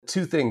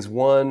two things.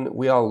 One,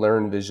 we all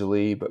learn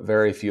visually, but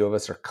very few of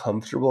us are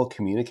comfortable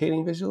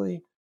communicating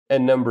visually.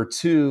 And number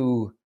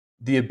two,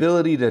 the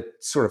ability to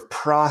sort of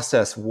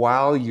process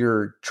while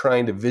you're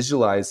trying to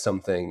visualize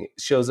something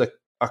shows a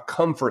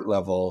comfort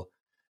level.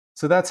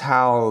 So that's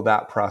how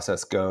that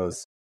process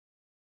goes.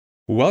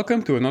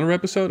 Welcome to another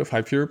episode of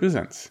Hype Fury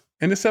Presents.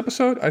 In this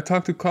episode, I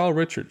talked to Carl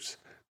Richards.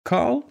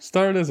 Carl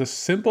started as a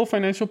simple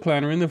financial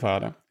planner in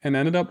Nevada and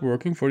ended up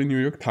working for the New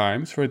York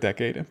Times for a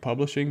decade and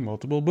publishing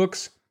multiple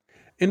books.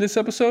 In this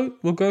episode,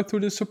 we'll go through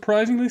the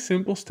surprisingly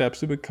simple steps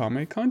to become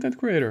a content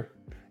creator.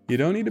 You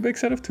don't need a big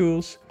set of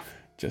tools,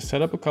 just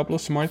set up a couple of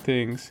smart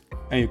things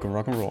and you can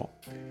rock and roll.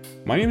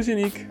 My name is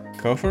Yannick,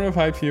 co-founder of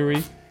Hype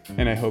Fury,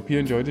 and I hope you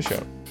enjoyed the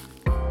show.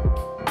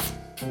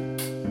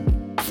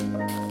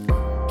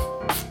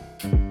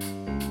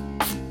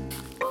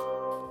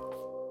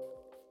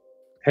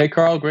 Hey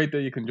Carl, great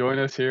that you can join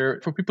us here.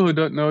 For people who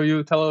don't know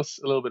you, tell us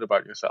a little bit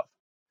about yourself.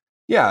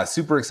 Yeah,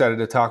 super excited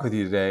to talk with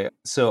you today.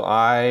 So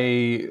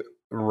I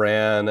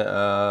ran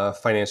a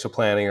financial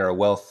planning or a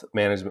wealth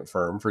management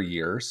firm for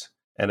years.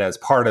 And as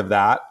part of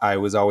that, I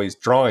was always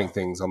drawing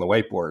things on the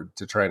whiteboard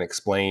to try and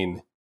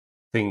explain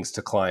things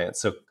to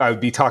clients. So I would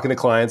be talking to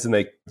clients and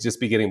they'd just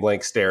be getting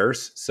blank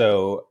stares.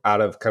 So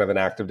out of kind of an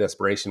act of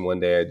desperation,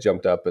 one day I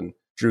jumped up and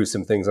drew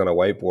some things on a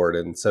whiteboard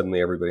and suddenly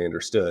everybody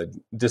understood.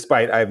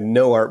 Despite I have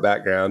no art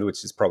background,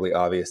 which is probably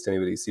obvious to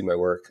anybody who's seen my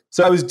work.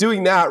 So I was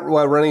doing that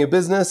while running a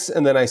business,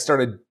 and then I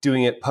started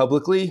doing it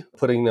publicly,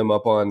 putting them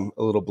up on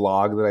a little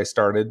blog that I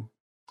started.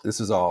 This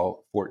was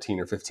all 14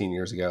 or 15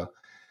 years ago.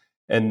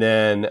 And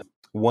then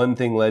one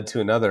thing led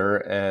to another,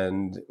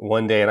 and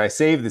one day, and I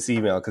saved this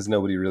email because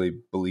nobody really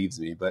believes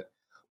me, but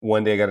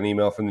one day I got an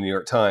email from the New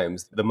York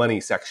Times, the money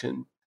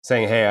section,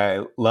 saying, "Hey,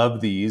 I love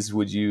these.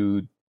 Would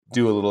you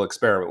do a little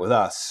experiment with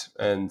us?"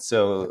 And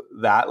so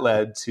that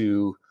led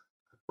to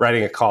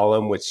writing a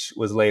column, which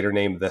was later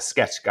named The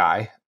Sketch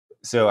Guy.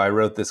 So I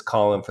wrote this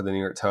column for the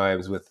New York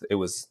Times with, it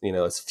was,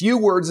 as few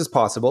words as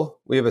possible.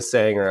 We have a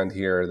saying around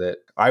here that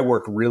I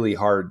work really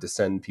hard to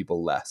send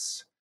people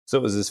less. So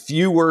it was as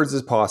few words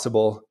as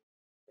possible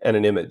and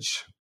an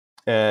image.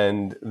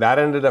 And that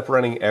ended up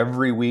running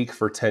every week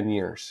for 10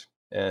 years.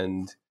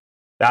 And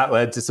that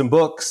led to some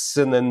books,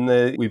 and then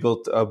we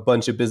built a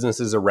bunch of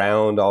businesses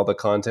around all the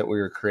content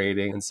we were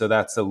creating. And so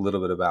that's a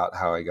little bit about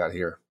how I got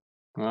here.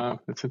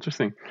 Wow, that's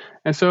interesting.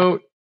 And so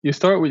you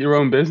start with your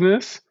own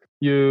business.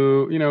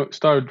 You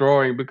started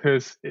drawing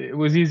because it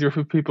was easier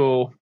for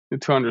people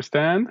to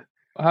understand.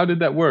 How did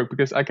that work?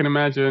 Because I can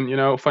imagine,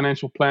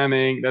 financial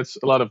planning, that's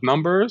a lot of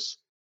numbers.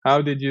 How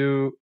did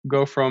you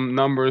go from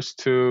numbers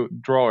to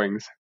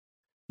drawings?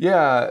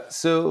 Yeah,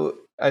 so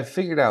I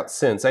figured out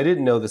since, I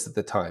didn't know this at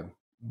the time,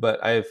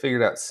 but I have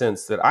figured out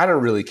since that I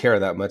don't really care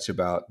that much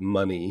about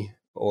money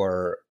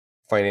or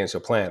financial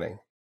planning.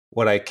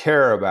 What I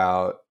care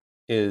about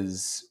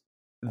is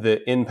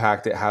the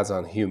impact it has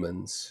on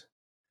humans.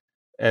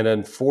 And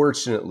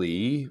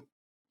unfortunately,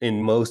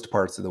 in most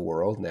parts of the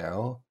world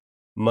now,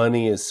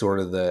 money is sort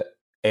of the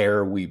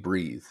air we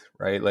breathe,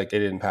 right? Like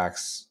it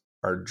impacts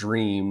our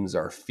dreams,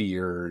 our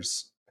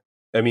fears.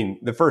 I mean,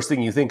 the first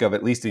thing you think of,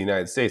 at least in the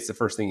United States, the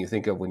first thing you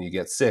think of when you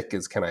get sick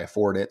is, can I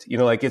afford it?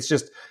 It's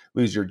just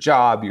lose your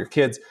job, your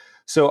kids.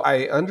 So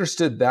I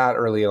understood that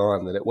early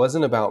on, that it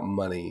wasn't about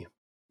money.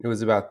 It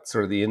was about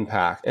sort of the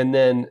impact. And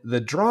then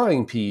the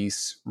drawing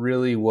piece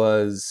really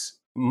was,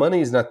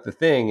 money is not the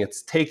thing.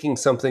 It's taking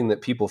something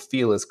that people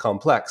feel is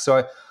complex.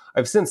 So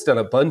I've since done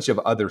a bunch of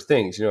other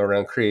things,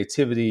 around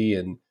creativity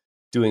and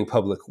doing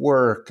public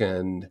work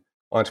and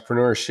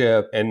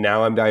entrepreneurship. And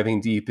now I'm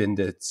diving deep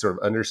into sort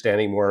of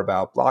understanding more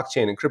about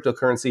blockchain and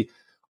cryptocurrency.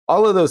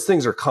 All of those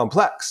things are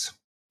complex,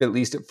 at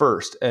least at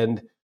first.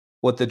 And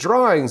what the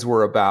drawings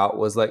were about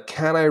was like,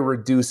 can I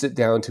reduce it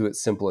down to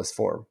its simplest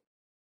form?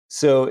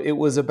 So it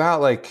was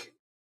about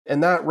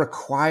and that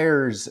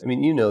requires,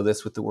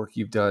 this with the work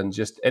you've done,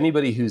 just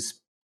anybody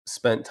who's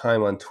spent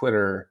time on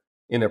Twitter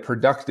in a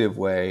productive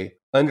way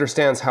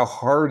understands how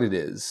hard it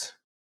is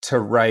to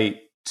write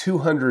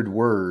 200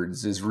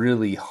 words is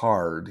really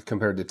hard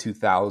compared to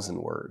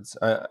 2,000 words.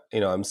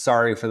 I'm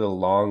sorry for the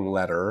long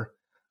letter.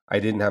 I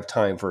didn't have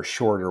time for a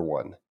shorter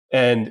one.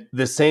 And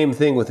the same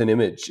thing with an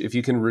image. If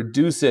you can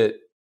reduce it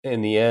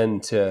in the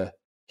end to,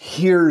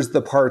 here's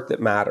the part that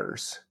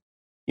matters.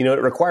 It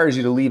requires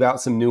you to leave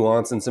out some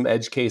nuance and some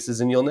edge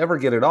cases, and you'll never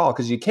get it all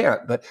because you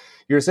can't. But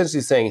you're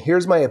essentially saying,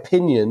 here's my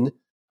opinion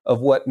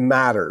of what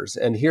matters.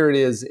 And here it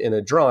is in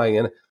a drawing.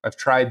 And I've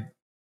tried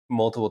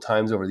multiple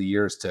times over the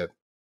years to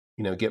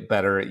get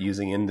better at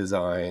using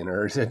InDesign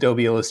or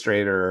Adobe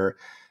Illustrator.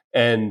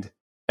 And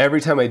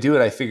every time I do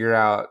it, I figure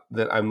out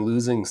that I'm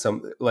losing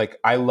some,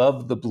 I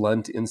love the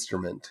blunt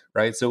instrument,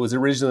 right? So it was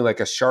originally like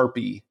a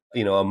Sharpie,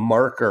 a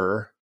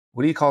marker.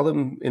 What do you call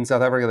them in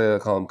South Africa? They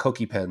call them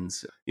Koki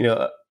pens,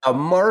 a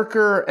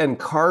marker and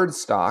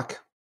cardstock,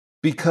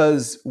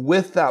 because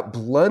with that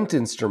blunt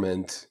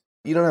instrument,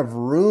 you don't have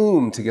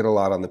room to get a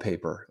lot on the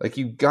paper.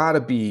 You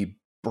gotta be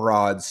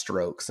broad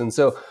strokes. And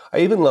so I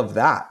even love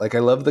that. I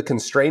love the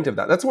constraint of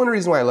that. That's one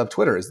reason why I love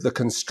Twitter, is the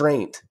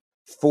constraint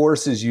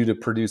forces you to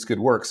produce good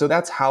work. So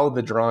that's how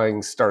the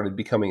drawing started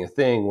becoming a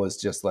thing, was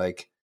just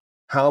like,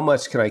 how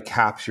much can I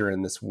capture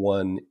in this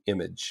one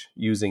image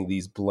using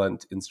these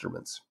blunt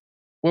instruments?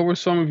 What were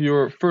some of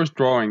your first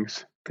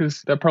drawings?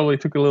 Because that probably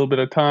took a little bit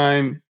of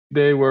time.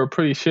 They were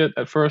pretty shit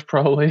at first,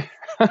 probably.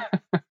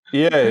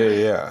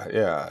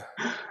 Yeah,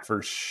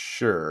 for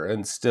sure.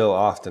 And still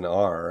often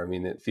are. I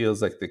mean, it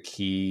feels like the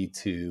key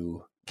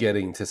to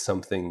getting to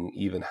something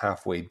even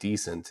halfway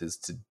decent is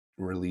to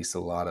release a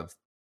lot of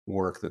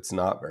work that's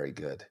not very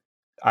good.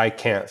 I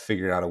can't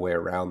figure out a way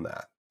around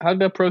that. How did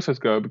that process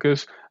go?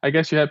 Because I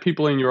guess you had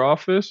people in your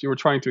office, you were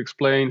trying to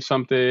explain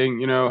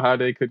something, how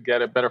they could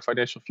get a better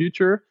financial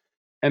future.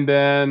 And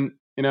then,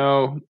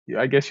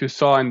 I guess you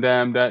saw in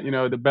them that,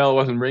 the bell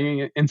wasn't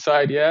ringing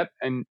inside yet.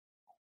 And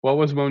what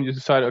was when you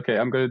decided, okay,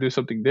 I'm going to do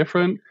something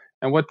different?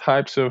 And what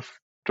types of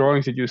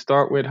drawings did you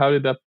start with? How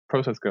did that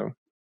process go?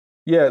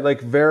 Yeah, like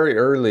very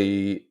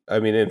early. I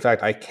mean, in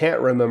fact, I can't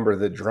remember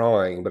the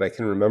drawing, but I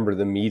can remember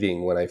the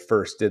meeting when I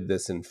first did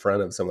this in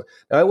front of someone.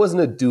 Now, I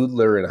wasn't a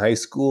doodler in high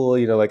school,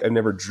 like I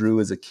never drew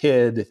as a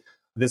kid.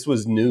 This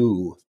was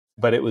new,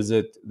 but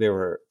they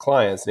were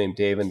clients named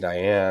Dave and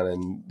Diane,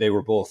 and they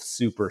were both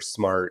super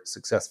smart,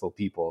 successful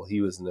people.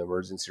 He was an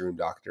emergency room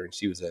doctor, and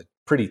she was a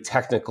pretty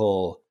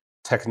technical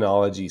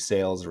technology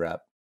sales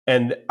rep.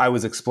 And I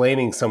was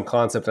explaining some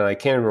concept, and I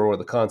can't remember what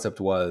the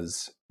concept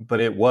was, but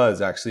it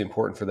was actually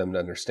important for them to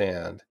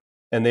understand.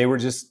 And it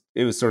was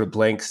sort of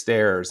blank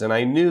stares. And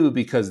I knew,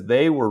 because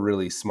they were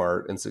really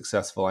smart and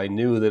successful, I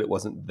knew that it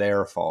wasn't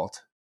their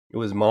fault. It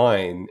was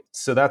mine.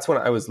 So that's when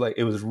I was like,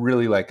 it was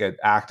really like an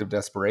act of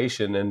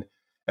desperation. And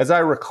as I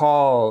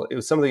recall, it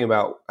was something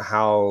about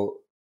how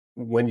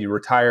when you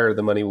retire,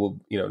 the money will,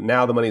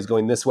 now the money is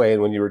going this way.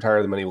 And when you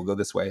retire, the money will go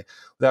this way,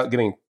 without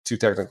getting too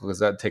technical, because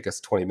that'd take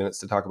us 20 minutes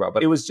to talk about.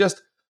 But it was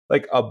just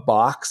like a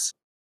box,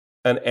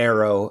 an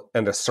arrow,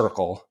 and a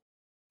circle.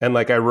 And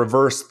like I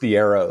reversed the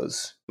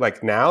arrows.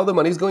 Like, now the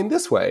money's going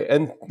this way.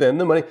 And then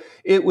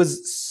it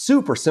was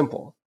super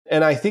simple.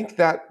 And I think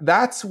that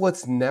that's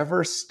what's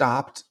never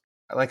stopped.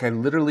 Like, I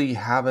literally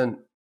haven't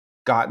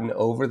gotten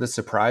over the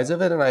surprise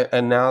of it.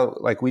 And now,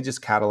 like, we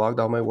just cataloged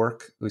all my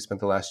work. We spent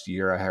the last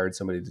year, I hired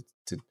somebody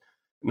to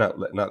not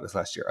this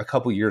last year, a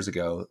couple years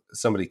ago,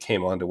 somebody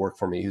came on to work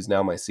for me who's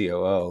now my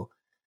COO,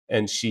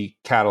 and she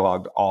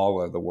cataloged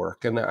all of the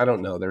work. And I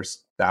don't know,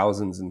 there's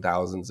thousands and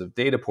thousands of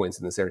data points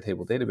in this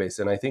Airtable database,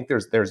 and I think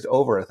there's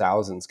over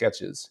 1,000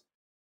 sketches.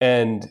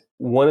 And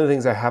one of the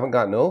things I haven't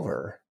gotten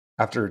over,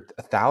 after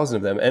 1,000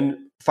 of them, and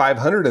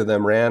 500 of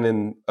them ran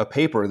in a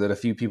paper that a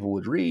few people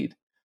would read,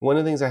 one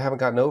of the things I haven't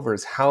gotten over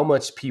is how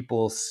much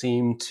people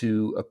seem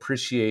to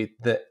appreciate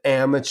the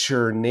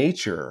amateur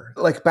nature,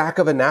 like back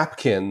of a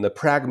napkin, the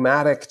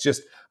pragmatic,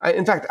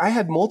 in fact, I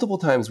had multiple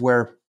times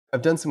where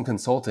I've done some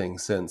consulting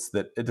since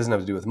that it doesn't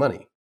have to do with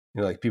money.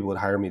 Like, people would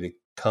hire me to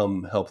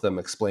come help them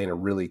explain a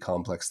really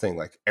complex thing,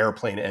 like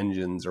airplane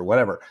engines or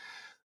whatever.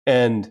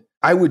 And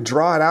I would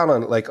draw it out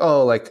on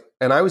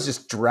and I was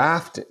just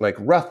drafting, like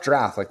rough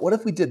draft, like, what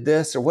if we did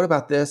this, or what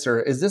about this,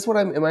 or is this what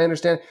am I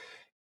understanding?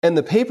 And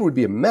the paper would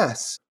be a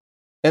mess.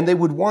 And they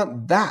would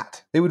want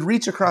that. They would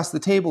reach across the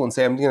table and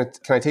say, can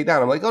I take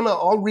that? I'm like, oh no,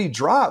 I'll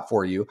redraw it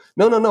for you.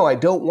 No, I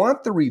don't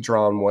want the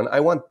redrawn one.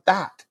 I want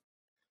that.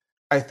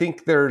 I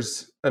think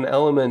there's an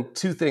element,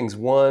 two things.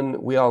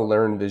 One, we all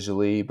learn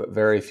visually, but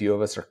very few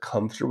of us are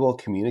comfortable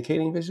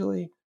communicating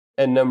visually.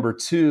 And number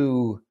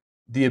two,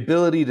 the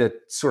ability to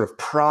sort of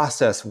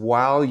process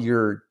while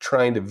you're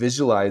trying to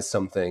visualize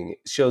something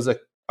shows a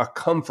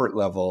comfort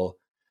level.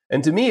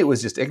 And to me, it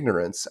was just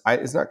ignorance.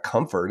 It's not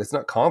comfort. It's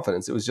not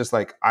confidence. It was just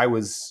like, I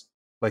was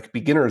like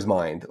beginner's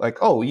mind. Like,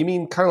 oh, you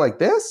mean kind of like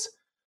this?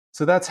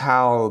 So that's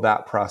how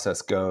that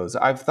process goes.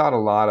 I've thought a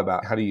lot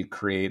about how do you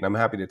create, and I'm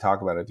happy to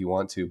talk about it if you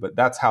want to, but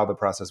that's how the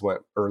process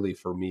went early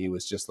for me,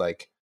 was just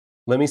like,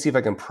 let me see if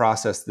I can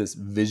process this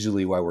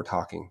visually while we're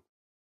talking.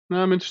 No,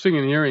 I'm interested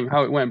in hearing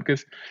how it went,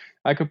 because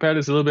I compare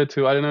this a little bit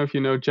to, I don't know if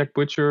you know Jack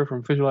Butcher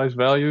from Visualize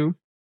Value.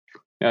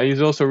 Yeah,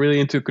 he's also really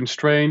into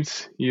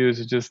constraints. He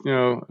uses just,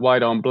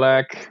 white on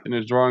black in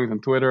his drawings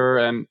on Twitter,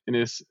 and in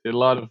a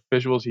lot of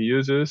visuals he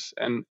uses.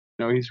 And,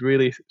 he's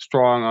really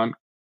strong on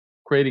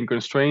creating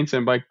constraints.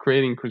 And by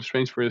creating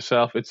constraints for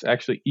yourself, it's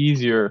actually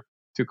easier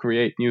to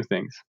create new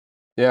things.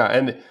 Yeah.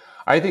 And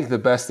I think the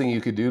best thing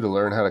you could do to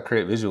learn how to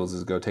create visuals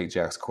is go take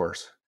Jack's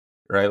course,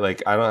 right?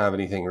 Like, I don't have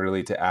anything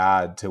really to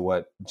add to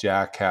what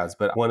Jack has,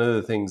 but one of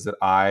the things that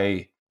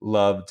I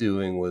love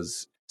doing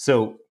was,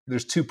 so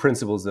there's two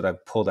principles that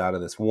I've pulled out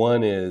of this.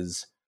 One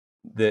is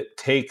that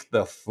take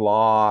the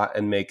flaw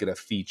and make it a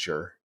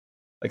feature.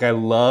 Like, I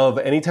love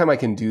anytime I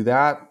can do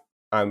that,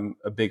 I'm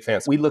a big fan.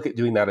 So we look at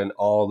doing that in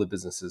all the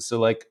businesses. So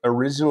like,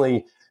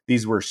 originally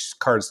these were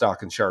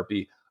cardstock and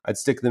Sharpie. I'd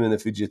stick them in the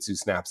Fujitsu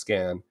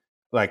SnapScan.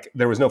 Like,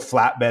 there was no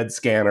flatbed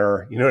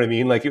scanner. You know what I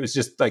mean? Like, it was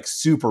just like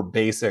super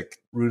basic,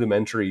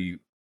 rudimentary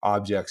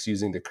objects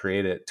using to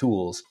create it,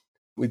 tools.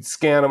 We'd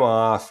scan them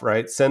off,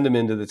 right? Send them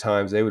into the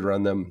Times. They would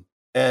run them.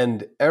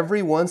 And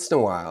every once in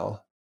a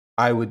while,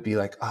 I would be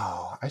like,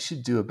 oh, I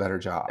should do a better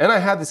job. And I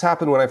had this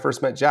happen when I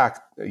first met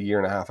Jack a year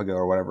and a half ago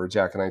or whatever.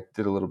 Jack and I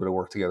did a little bit of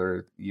work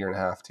together a year and a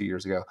half, 2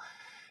 years ago.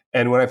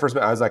 And when I first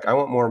met, I was like, I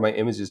want more of my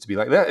images to be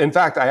like that. In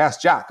fact, I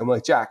asked Jack, I'm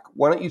like, Jack,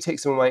 why don't you take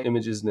some of my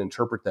images and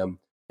interpret them?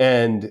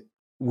 And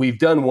we've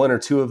done one or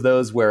two of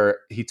those where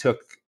he took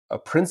a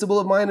principle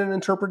of mine and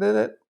interpreted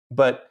it.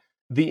 But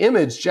the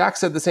image, Jack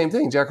said the same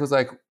thing. Jack was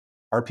like,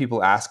 are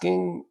people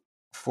asking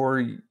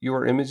for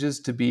your images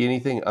to be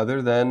anything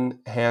other than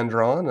hand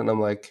drawn? And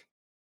I'm like,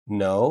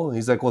 no.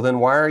 He's like, well, then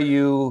why are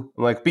you?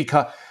 I'm like,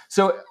 because.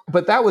 So,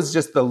 but that was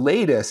just the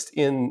latest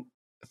in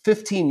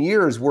 15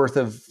 years worth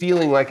of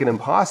feeling like an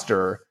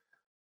imposter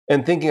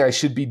and thinking I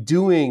should be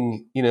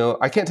doing,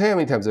 I can't tell you how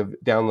many times I've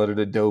downloaded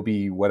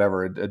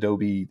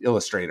Adobe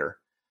Illustrator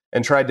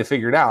and tried to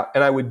figure it out.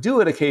 And I would do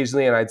it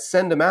occasionally and I'd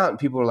send them out and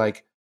people were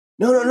like,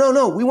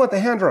 no, we want the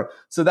hand drawn.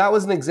 So that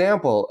was an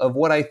example of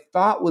what I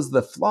thought was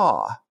the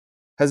flaw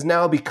has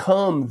now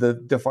become the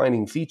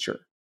defining feature.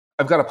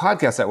 I've got a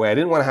podcast that way. I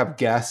didn't want to have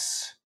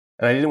guests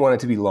and I didn't want it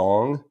to be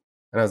long.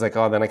 And I was like,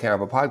 oh, then I can't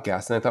have a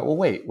podcast. And I thought, well,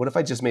 wait, what if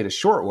I just made a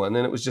short one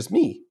and it was just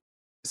me?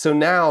 So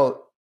now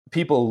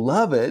people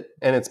love it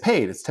and it's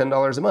paid. It's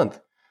 $10 a month.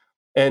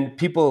 And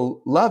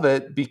people love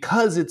it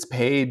because it's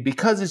paid,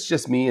 because it's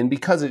just me, and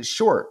because it's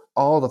short,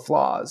 all the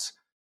flaws.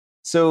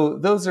 So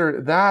those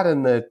are that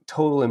and the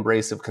total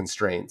embrace of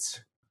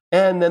constraints.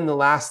 And then the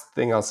last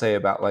thing I'll say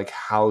about like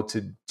how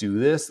to do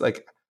this,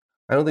 like,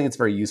 I don't think it's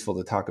very useful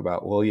to talk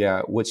about, well,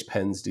 yeah, which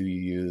pens do you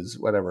use,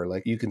 whatever.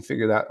 Like you can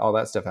figure all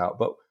that stuff out.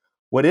 But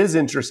what is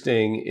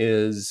interesting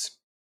is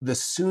the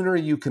sooner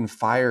you can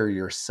fire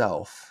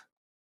yourself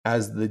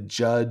as the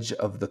judge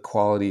of the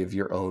quality of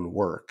your own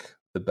work,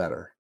 the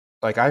better.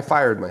 Like I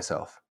fired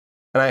myself.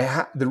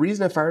 And the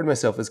reason I fired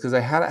myself is because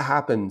I had it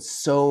happen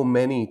so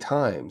many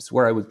times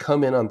where I would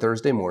come in on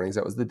Thursday mornings,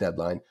 that was the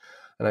deadline,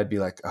 and I'd be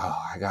like,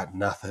 oh, I got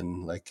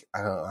nothing. Like,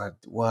 I don't know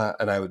what.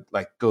 And I would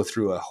like go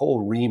through a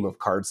whole ream of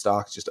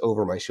cardstock just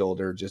over my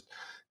shoulder, just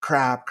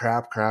crap.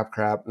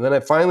 And then I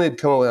finally had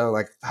come up with, I'm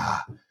like,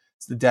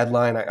 it's the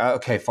deadline.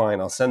 Okay,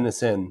 fine, I'll send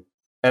this in.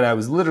 And I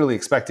was literally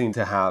expecting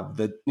to have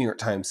the New York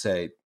Times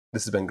say,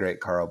 this has been great,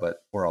 Carl,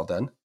 but we're all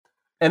done.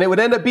 And it would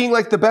end up being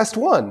like the best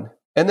one.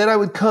 And then I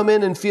would come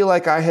in and feel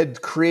like I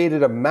had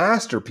created a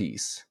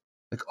masterpiece.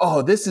 Like,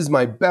 oh, this is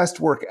my best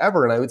work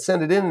ever. And I would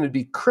send it in and it'd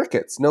be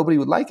crickets. Nobody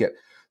would like it.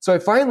 So I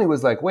finally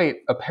was like,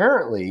 wait,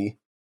 apparently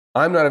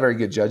I'm not a very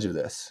good judge of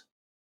this.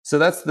 So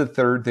that's the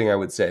third thing I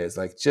would say is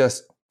like,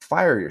 just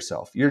fire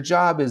yourself. Your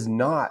job is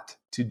not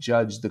to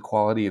judge the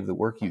quality of the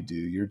work you do.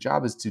 Your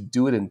job is to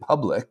do it in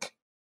public.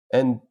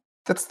 And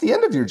that's the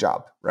end of your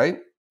job, right?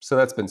 So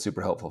that's been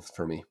super helpful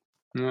for me.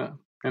 Yeah.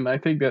 And I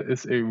think that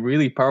is a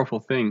really powerful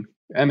thing.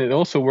 And it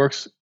also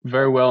works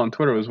very well on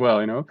Twitter as well.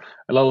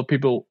 A lot of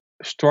people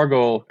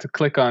struggle to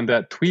click on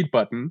that tweet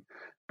button,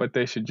 but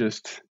they should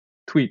just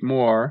tweet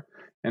more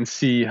and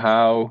see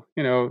how,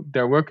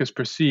 their work is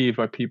perceived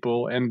by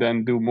people and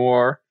then do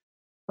more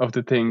of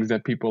the things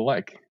that people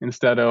like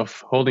instead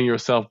of holding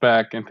yourself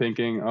back and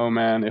thinking, oh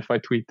man, if I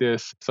tweet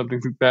this,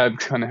 something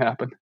bad's going to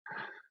happen.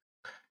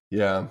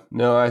 Yeah,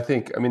 no, I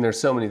mean, there's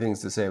so many things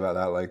to say about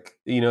that. Like,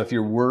 if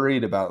you're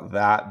worried about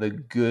that, the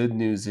good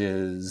news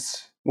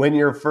is when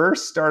you're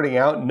first starting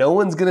out, no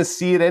one's going to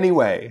see it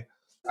anyway.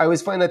 I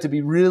always find that to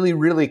be really,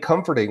 really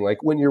comforting.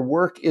 Like when your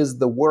work is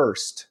the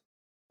worst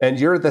and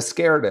you're the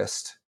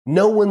scaredest,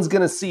 no one's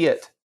going to see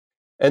it.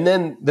 And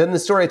then the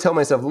story I tell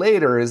myself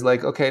later is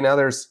like, okay, now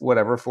there's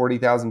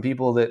 40,000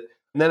 people and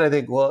then I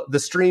think, well, the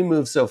stream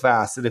moves so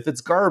fast that if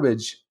it's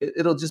garbage,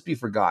 it'll just be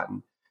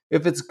forgotten.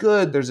 If it's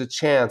good, there's a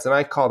chance. And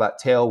I call that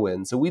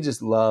tailwind. So we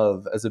just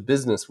love, as a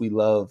business, we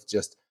love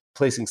just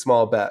placing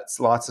small bets,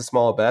 lots of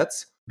small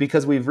bets,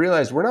 because we've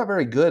realized we're not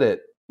very good at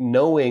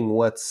knowing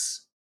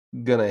what's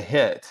going to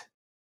hit.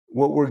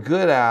 What we're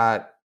good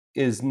at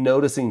is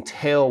noticing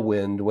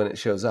tailwind when it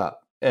shows up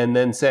and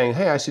then saying,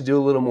 hey, I should do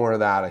a little more of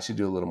that. I should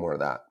do a little more of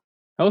that.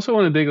 I also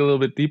want to dig a little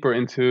bit deeper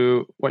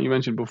into what you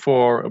mentioned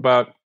before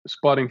about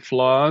spotting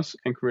flaws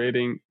and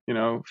creating,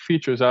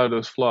 features out of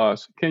those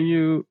flaws. Can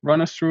you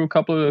run us through a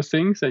couple of those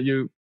things that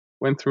you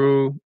went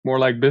through more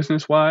like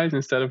business-wise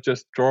instead of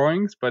just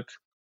drawings? But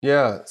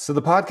yeah, so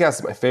the podcast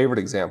is my favorite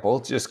example,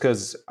 just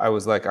because I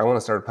was like, I want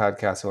to start a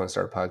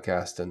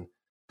podcast.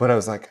 But I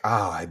was like,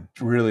 I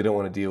really don't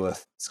want to deal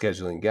with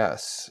scheduling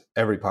guests.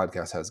 Every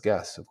podcast has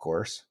guests, of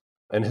course.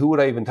 And who would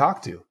I even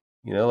talk to?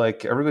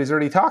 Like everybody's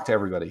already talked to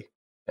everybody.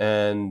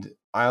 And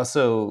I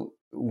also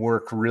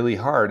work really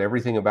hard.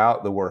 Everything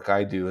about the work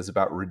I do is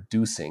about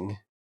reducing.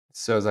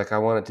 So I was like, I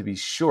want it to be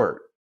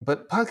short,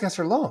 but podcasts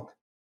are long,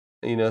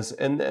 and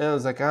I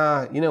was like,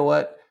 you know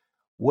what?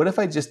 What if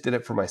I just did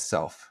it for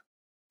myself?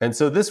 And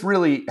so this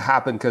really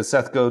happened because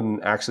Seth Godin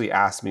actually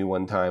asked me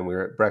one time, we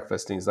were at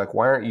breakfast and he's like,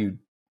 why aren't you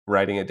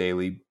writing a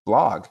daily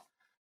blog?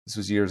 This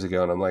was years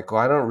ago. And I'm like,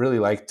 well, I don't really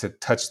like to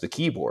touch the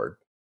keyboard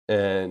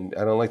and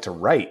I don't like to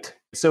write.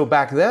 So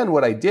back then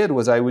what I did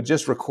was I would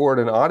just record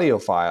an audio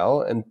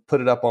file and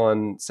put it up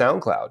on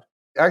SoundCloud.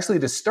 actually,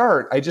 to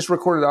start, I just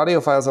recorded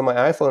audio files on my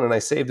iPhone and I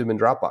saved them in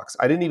Dropbox.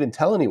 I didn't even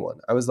tell anyone.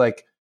 I was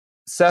like,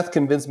 Seth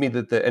convinced me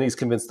and he's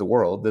convinced the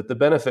world, that the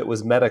benefit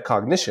was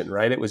metacognition,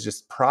 right? It was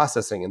just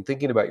processing and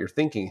thinking about your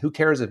thinking. Who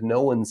cares if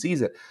no one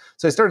sees it?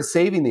 So I started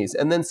saving these.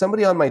 And then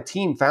somebody on my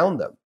team found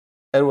them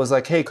and was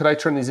like, hey, could I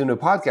turn these into a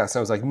podcast? And I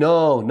was like,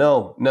 no,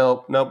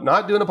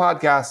 not doing a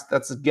podcast.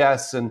 That's a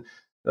guess. And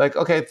like,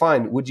 okay,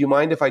 fine. Would you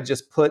mind if I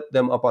just put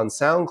them up on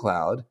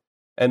SoundCloud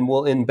and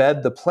we'll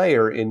embed the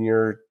player in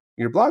your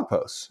blog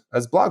posts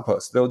as blog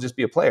posts? They'll just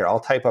be a player. I'll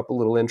type up a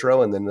little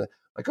intro and then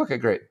like, okay,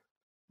 great.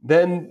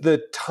 Then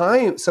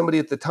somebody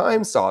at the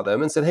time saw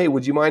them and said, hey,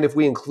 would you mind if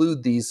we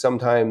include these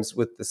sometimes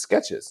with the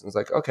sketches? And I was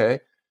like,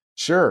 okay,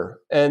 sure.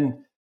 And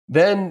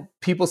then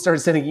people started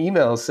sending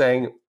emails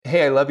saying,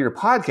 hey, I love your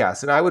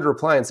podcast. And I would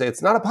reply and say,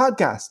 it's not a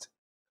podcast.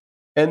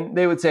 And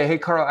they would say, hey,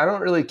 Carl, I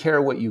don't really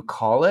care what you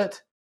call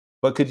it,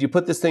 but could you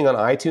put this thing on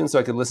iTunes so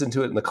I could listen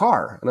to it in the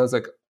car? And I was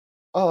like,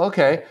 oh,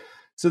 okay.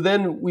 So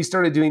then we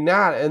started doing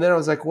that. And then I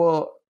was like,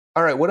 well,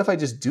 all right, what if I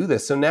just do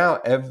this? So now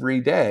every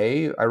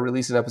day, I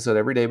release an episode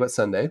every day but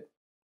Sunday,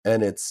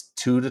 and it's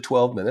 2 to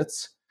 12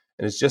 minutes,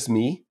 and it's just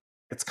me.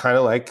 It's kind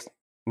of like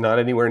not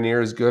anywhere near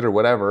as good or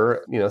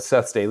whatever,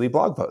 Seth's daily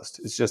blog post.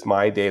 It's just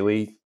my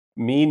daily,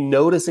 me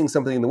noticing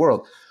something in the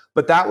world.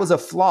 But that was a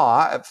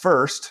flaw at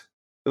first.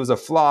 It was a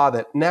flaw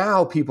that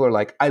now people are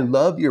like, I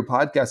love your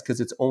podcast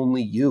because it's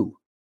only you,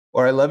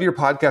 or I love your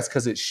podcast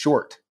because it's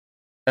short.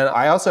 And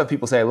I also have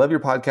people say, I love your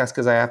podcast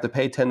because I have to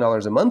pay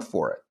 $10 a month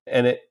for it.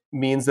 And it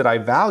means that I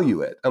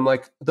value it. I'm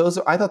like,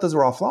 I thought those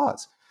were all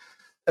flaws.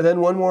 And then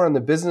one more on the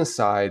business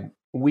side,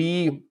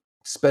 we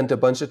spent a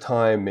bunch of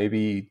time,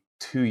 maybe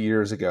 2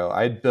 years ago,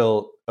 I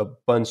built a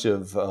bunch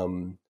of,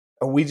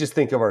 we just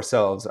think of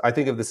ourselves, I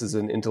think of this as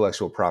an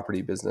intellectual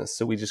property business.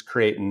 So we just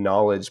create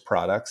knowledge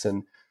products.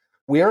 And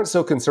we aren't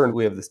so concerned.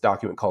 We have this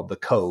document called the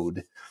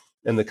Code.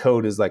 And the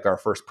Code is like our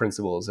first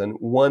principles. And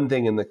one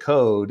thing in the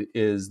Code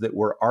is that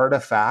we're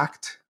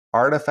artifact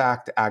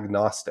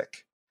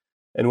agnostic.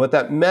 And what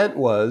that meant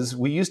was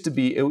it used to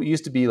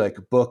be like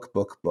book,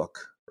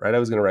 right? I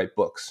was going to write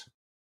books.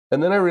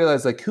 And then I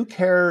realized, like, who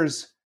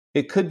cares?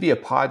 It could be a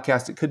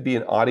podcast. It could be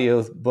an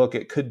audio book.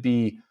 It could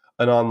be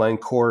an online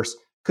course. It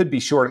could be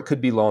short. It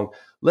could be long.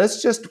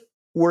 Let's just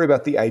worry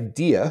about the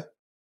idea.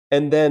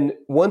 And then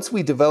once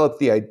we develop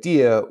the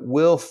idea,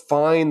 we'll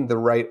find the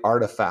right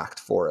artifact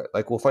for it.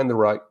 Like, we'll find the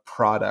right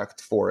product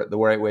for it, the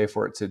right way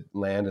for it to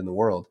land in the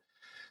world.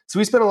 So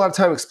we spent a lot of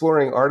time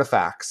exploring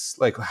artifacts,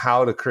 like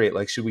how to create,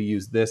 like, should we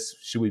use this?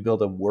 Should we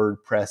build a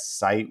WordPress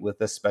site with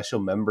a special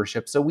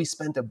membership? So we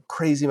spent a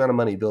crazy amount of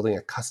money building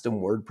a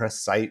custom WordPress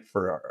site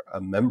for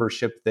a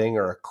membership thing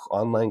or an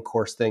online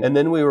course thing. And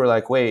then we were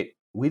like, wait,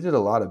 we did a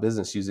lot of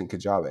business using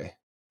Kajabi.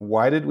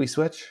 Why did we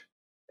switch?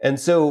 And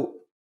so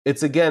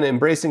it's, again,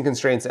 embracing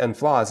constraints and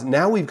flaws.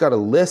 Now we've got a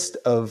list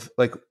of,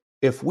 like,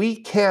 if we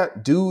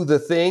can't do the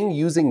thing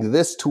using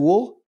this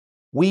tool,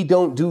 we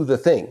don't do the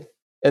thing.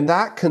 And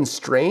that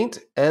constraint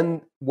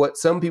and what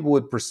some people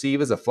would perceive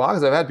as a flaw,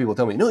 because I've had people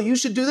tell me, no, you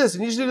should do this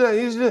and you should do that.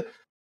 You should do that.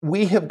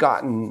 We have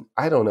gotten,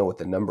 I don't know what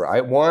the number,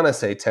 I want to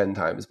say 10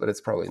 times, but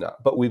it's probably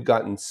not. But we've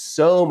gotten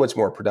so much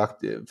more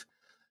productive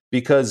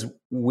because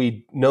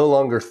we no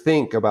longer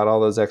think about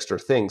all those extra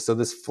things. So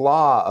this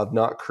flaw of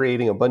not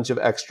creating a bunch of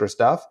extra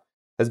stuff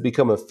has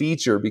become a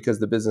feature because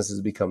the business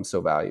has become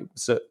so valuable,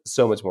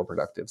 so much more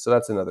productive. So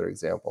that's another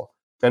example.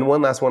 And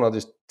one last one I'll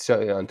just show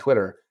you on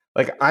Twitter.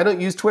 Like, I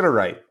don't use Twitter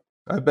right.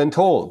 I've been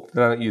told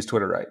that I don't use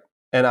Twitter right.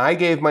 And I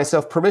gave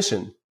myself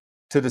permission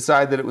to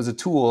decide that it was a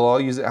tool.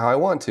 I'll use it how I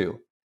want to.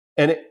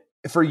 And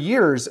for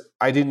years,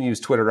 I didn't use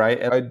Twitter right.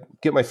 And I'd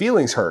get my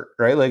feelings hurt,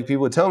 right? Like,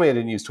 people would tell me I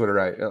didn't use Twitter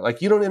right.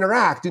 Like, you don't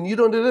interact and you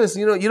don't do this.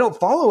 You don't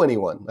follow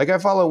anyone. Like, I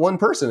follow one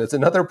person. It's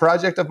another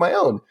project of my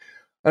own.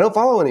 I don't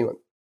follow anyone.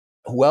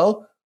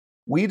 Well,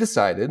 we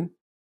decided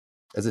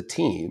as a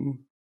team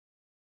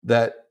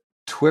that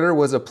Twitter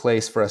was a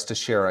place for us to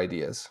share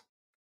ideas.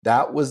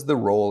 That was the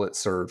role it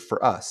served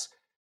for us.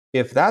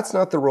 If that's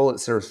not the role it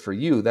serves for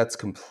you, that's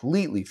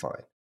completely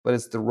fine, but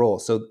it's the role.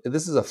 So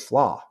this is a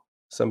flaw.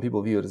 Some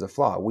people view it as a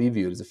flaw. We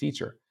view it as a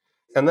feature.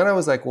 And then I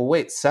was like, well,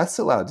 wait, Seth's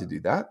allowed to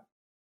do that.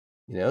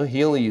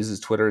 He only uses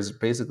Twitter as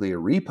basically a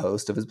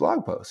repost of his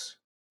blog posts,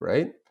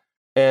 right?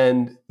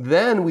 And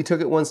then we took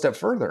it one step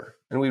further.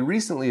 And we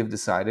recently have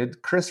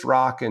decided, Chris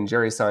Rock and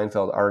Jerry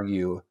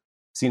Seinfeld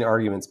seen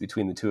arguments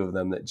between the two of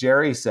them, that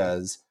Jerry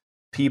says,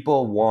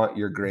 people want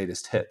your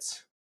greatest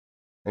hits.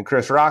 And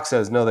Chris Rock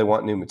says, no, they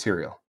want new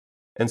material.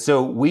 And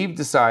so we've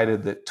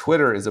decided that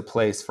Twitter is a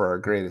place for our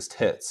greatest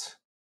hits.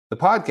 The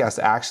podcast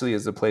actually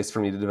is a place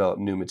for me to develop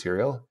new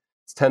material.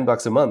 It's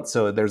 $10 a month.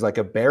 So there's like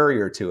a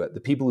barrier to it.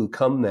 The people who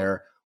come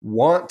there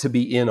want to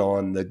be in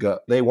on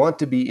they want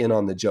to be in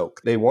on the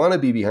joke. They want to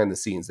be behind the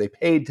scenes. They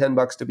paid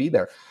 $10 to be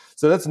there.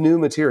 So that's new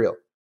material.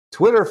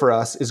 Twitter for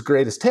us is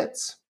greatest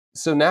hits.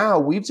 So now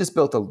we've just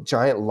built a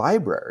giant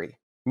library.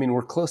 I mean,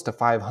 we're close to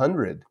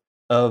 500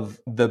 of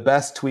the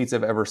best tweets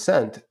I've ever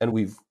sent. And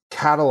we've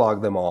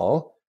cataloged them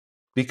all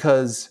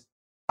because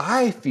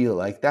I feel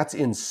like that's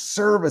in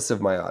service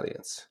of my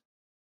audience,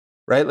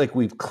 right? Like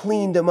we've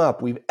cleaned them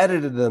up, we've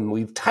edited them,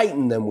 we've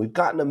tightened them, we've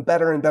gotten them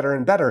better and better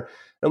and better. And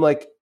I'm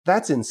like,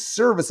 that's in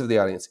service of the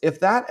audience. If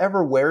that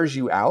ever wears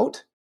you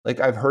out, like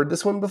I've heard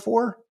this one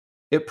before,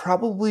 it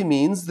probably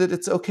means that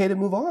it's okay to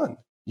move on.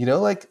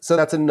 Like, so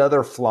that's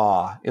another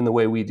flaw in the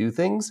way we do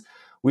things.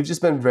 We've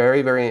just been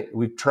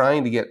we're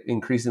trying to get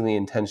increasingly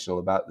intentional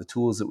about the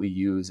tools that we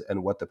use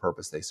and what the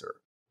purpose they serve.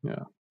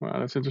 Yeah. Wow,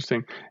 that's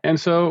interesting. And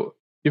so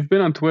you've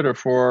been on Twitter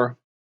for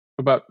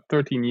about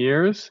 13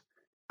 years.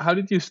 How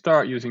did you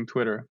start using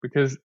Twitter?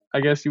 Because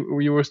I guess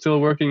you were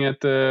still working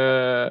at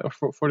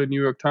for the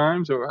New York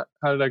Times, or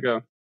how did that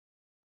go?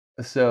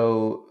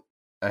 So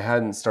I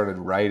hadn't started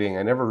writing.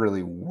 I never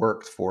really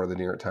worked for the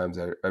New York Times.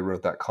 I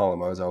wrote that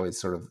column. I was always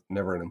sort of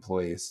never an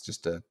employee. It's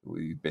just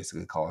we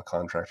basically call a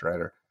contract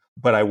writer.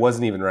 But I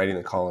wasn't even writing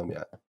the column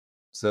yet.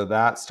 So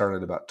that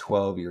started about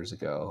 12 years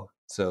ago.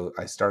 So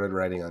I started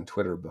writing on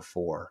Twitter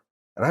before.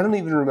 And I don't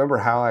even remember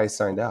how I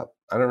signed up.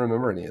 I don't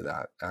remember any of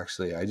that,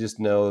 actually. I just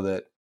know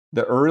that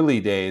the early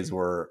days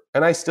were,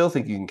 and I still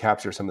think you can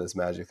capture some of this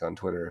magic on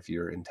Twitter if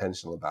you're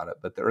intentional about it,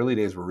 but the early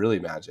days were really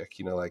magic.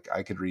 Like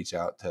I could reach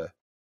out to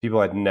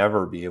people I'd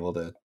never be able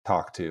to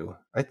talk to.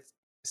 I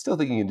still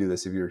think you can do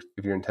this if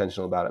you're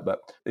intentional about it. But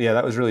yeah,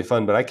 that was really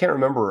fun. But I can't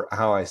remember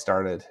how I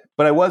started.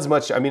 But I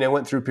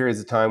went through periods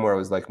of time where I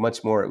was like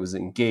much more, it was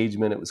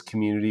engagement, it was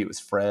community, it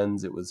was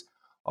friends, it was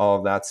all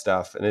of that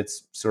stuff. And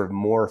it's sort of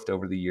morphed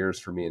over the years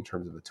for me in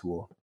terms of a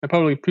tool. And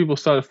probably people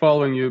started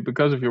following you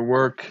because of your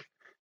work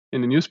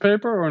in the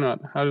newspaper or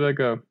not? How did that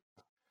go?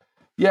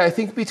 Yeah, I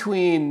think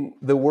between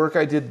the work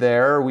I did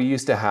there, we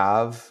used to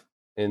have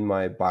in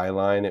my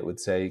byline, it would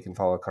say you can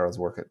follow Carl's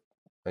work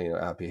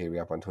at Behavior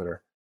App on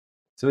Twitter.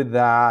 So with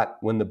that,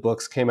 when the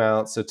books came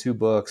out, so 2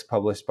 books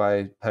published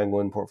by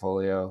Penguin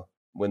Portfolio,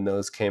 when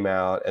those came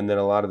out, and then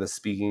a lot of the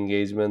speaking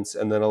engagements,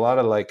 and then a lot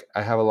of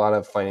I have a lot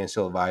of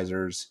financial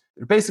advisors.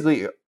 They're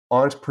basically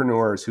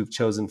entrepreneurs who've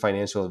chosen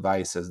financial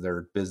advice as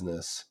their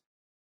business.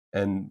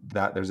 And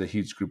that there's a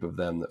huge group of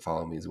them that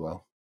follow me as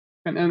well.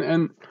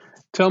 And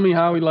tell me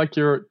how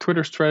your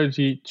Twitter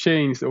strategy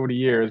changed over the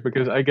years,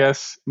 because I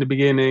guess in the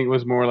beginning it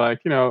was more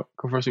like,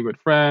 conversing with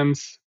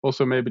friends,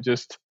 also maybe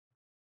just,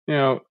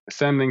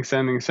 sending.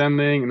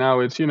 Now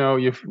it's,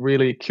 you've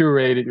really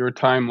curated your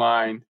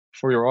timeline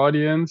for your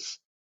audience.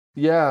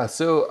 Yeah.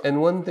 So,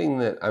 and one thing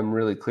that I'm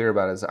really clear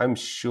about is I'm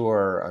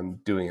sure I'm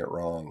doing it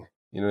wrong.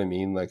 You know what I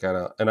mean?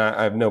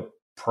 I have no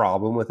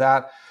problem with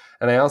that.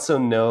 And I also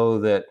know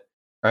that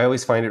I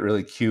always find it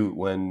really cute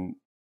when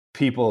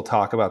people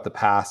talk about the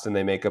past and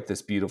they make up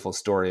this beautiful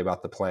story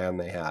about the plan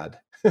they had.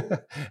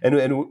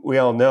 and we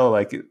all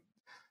know,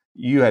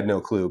 you had no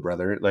clue,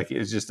 brother.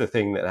 It's just a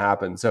thing that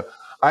happened. So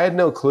I had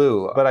no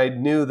clue, but I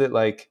knew that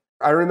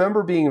I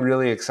remember being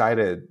really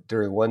excited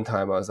during one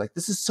time. I was like,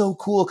 this is so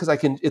cool because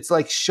it's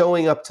like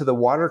showing up to the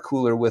water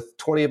cooler with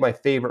 20 of my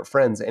favorite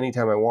friends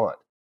anytime I want.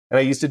 And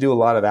I used to do a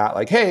lot of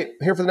that, hey,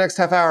 here for the next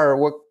half hour,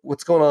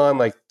 what's going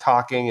on?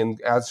 Talking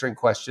and answering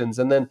questions.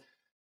 And then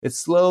it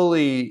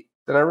slowly,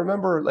 then I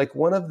remember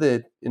one of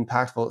the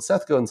impactful,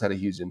 Seth Godin's had a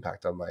huge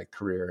impact on my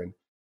career. And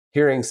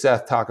hearing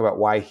Seth talk about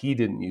why he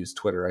didn't use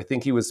Twitter, I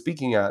think he was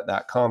speaking at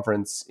that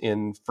conference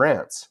in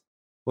France.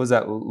 What was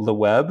that, Le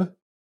Web?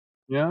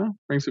 Yeah,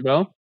 rings a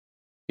bell.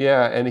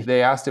 Yeah, and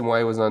they asked him why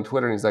he wasn't on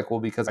Twitter, and he's like, well,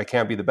 because I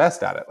can't be the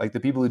best at it. The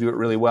people who do it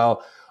really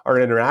well are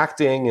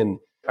interacting. And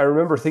I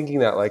remember thinking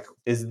that,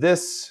 is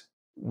this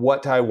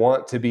what I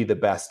want to be the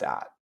best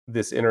at?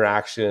 This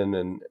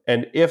interaction,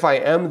 and if I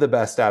am the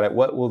best at it,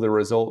 what will the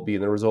result be?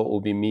 And the result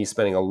will be me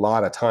spending a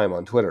lot of time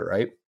on Twitter,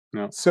 right?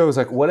 Yeah. So it was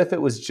what if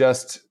it was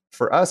just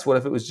for us? What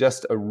if it was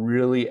just a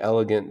really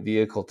elegant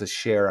vehicle to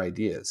share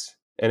ideas?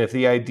 And if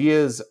the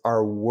ideas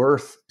are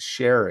worth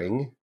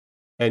sharing,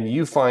 and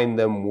you find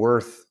them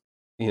worth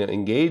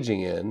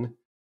engaging in,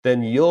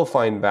 then you'll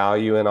find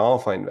value and I'll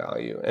find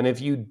value. And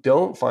if you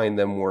don't find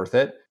them worth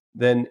it,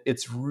 then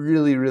it's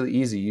really, really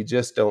easy. You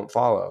just don't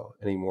follow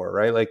anymore,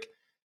 right?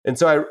 And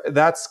so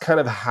that's kind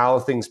of how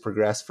things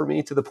progress for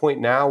me, to the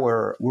point now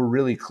where we're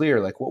really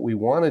clear, what we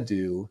want to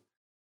do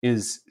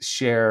is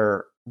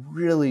share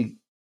really,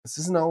 this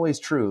isn't always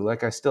true.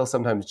 I still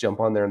sometimes jump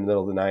on there in the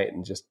middle of the night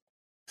and just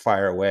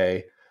fire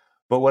away.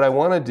 But what I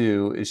want to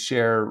do is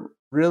share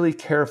really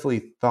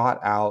carefully thought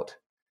out.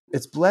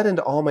 It's bled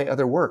into all my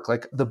other work.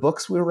 The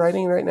books we're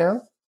writing right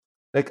now,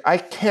 I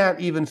can't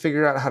even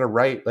figure out how to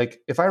write.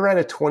 If I write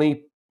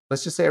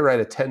let's just say I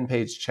write a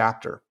 10-page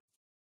chapter,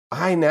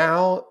 I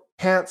now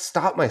can't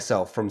stop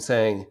myself from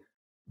saying,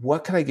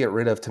 what can I get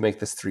rid of to make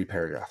this 3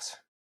 paragraphs?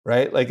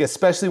 Right?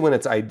 Especially when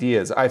it's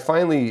ideas. I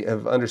finally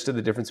have understood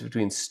the difference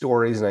between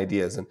stories and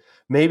ideas. And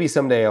maybe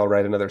someday I'll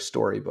write another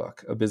story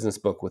book, a business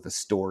book with a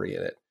story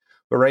in it.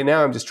 But right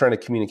now I'm just trying to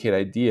communicate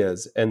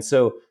ideas. And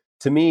so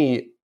to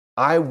me,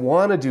 I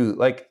want to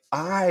do,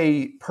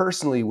 I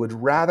personally would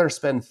rather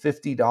spend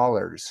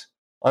 $50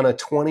 on a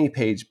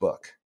 20-page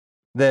book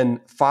than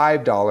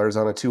 $5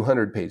 on a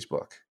 200-page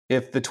book,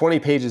 if the 20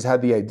 pages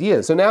had the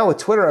ideas. So now with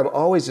Twitter, I'm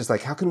always just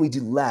how can we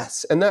do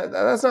less? And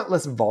that's not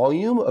less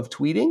volume of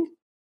tweeting,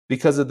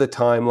 because of the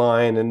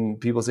timeline,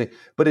 and people say,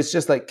 but it's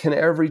just like, can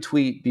every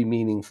tweet be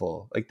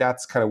meaningful? Like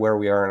that's kind of where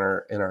we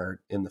are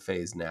in the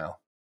phase now.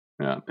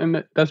 Yeah,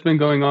 and that's been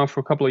going on for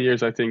a couple of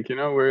years. I think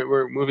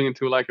we're moving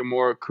into like a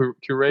more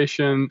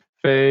curation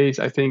phase.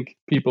 I think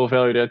people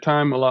value their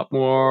time a lot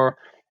more,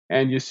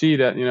 and you see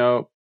that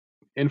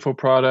info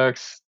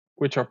products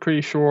which are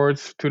pretty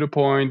short, to the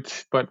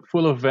point, but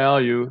full of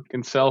value,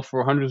 can sell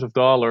for hundreds of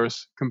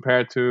dollars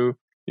compared to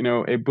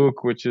a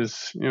book which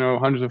is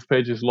hundreds of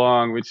pages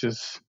long, which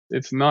is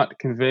it's not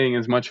conveying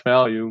as much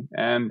value,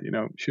 and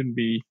shouldn't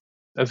be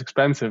as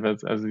expensive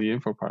as the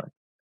info product.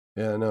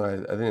 Yeah, no, I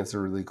think it's a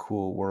really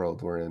cool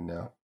world we're in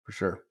now, for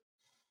sure.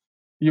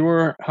 You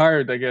were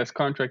hired, I guess,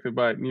 contracted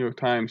by New York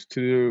Times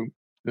to do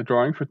the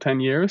drawing for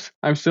 10 years.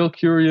 I'm still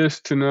curious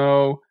to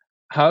know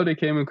how they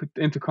came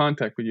into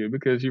contact with you,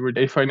 because you were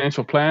a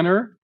financial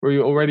planner. Were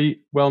you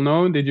already well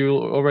known? Did you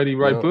already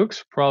write No,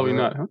 books? Probably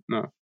no. not, huh?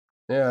 No.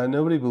 Yeah,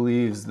 nobody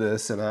believes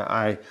this, and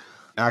I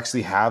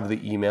actually have the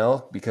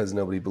email because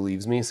nobody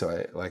believes me.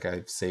 So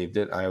I've saved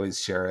it. I always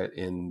share it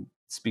in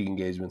speaking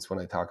engagements when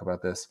I talk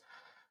about this,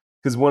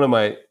 because one of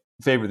my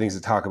favorite things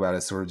to talk about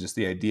is sort of just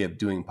the idea of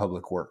doing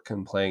public work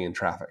and playing in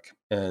traffic,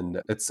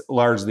 and it's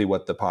largely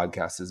what the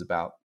podcast is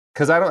about.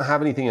 Because I don't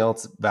have anything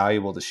else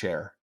valuable to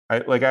share. I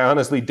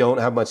honestly don't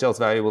have much else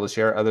valuable to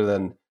share other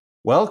than,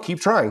 well, keep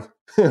trying.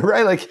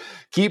 Right? Like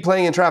keep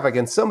playing in traffic.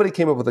 And somebody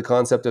came up with the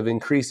concept of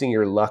increasing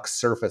your Lux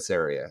surface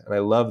area. And I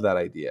love that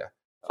idea.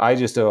 I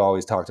just have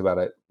always talked about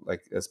it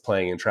like as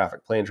playing in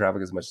traffic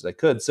as much as I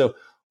could. So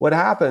what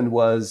happened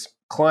was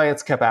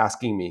clients kept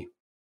asking me,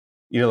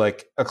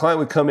 like a client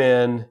would come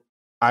in,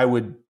 I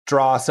would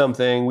draw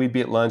something, we'd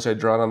be at lunch, I'd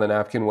draw it on the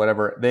napkin,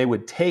 whatever. They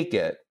would take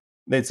it.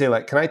 They'd say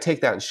like, can I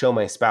take that and show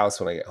my spouse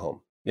when I get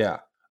home? Yeah.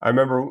 I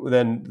remember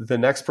then the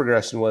next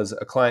progression was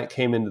a client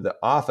came into the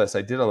office.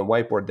 I did on the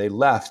whiteboard. They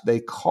left. They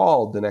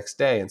called the next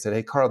day and said,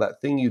 hey, Carl,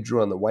 that thing you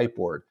drew on the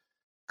whiteboard,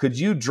 could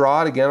you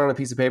draw it again on a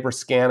piece of paper,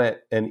 scan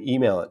it, and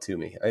email it to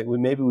me?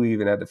 Maybe we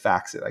even had to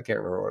fax it. I can't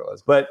remember what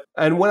it was.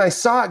 And when I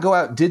saw it go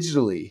out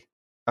digitally,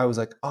 I was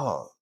like,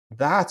 oh,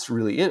 that's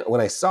really when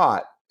I saw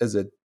it as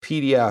a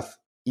PDF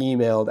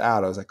emailed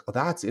out, I was like, oh,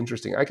 that's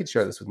interesting. I could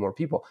share this with more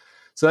people.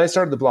 So then I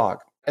started the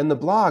blog. And the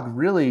blog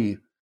really,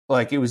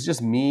 like, it was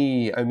just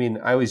me. I mean,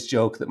 I always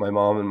joke that my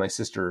mom and my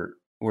sister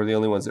were the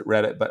only ones that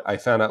read it, but I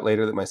found out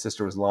later that my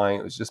sister was lying.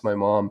 It was just my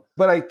mom.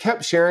 But I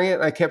kept sharing it.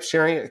 And I kept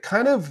sharing it.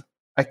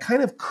 I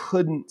kind of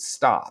couldn't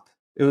stop.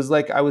 It was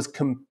like I was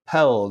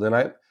compelled.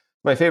 And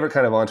my favorite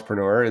kind of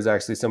entrepreneur is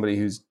actually somebody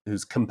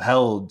who's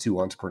compelled to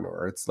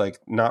entrepreneur. It's like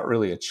not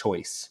really a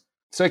choice.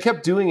 So I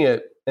kept doing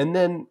it. And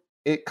then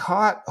it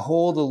caught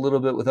hold a little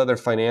bit with other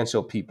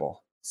financial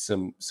people,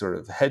 some sort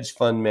of hedge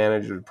fund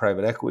managers,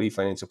 private equity,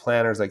 financial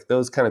planners, like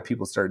those kind of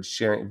people started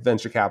sharing,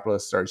 venture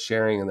capitalists started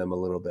sharing them a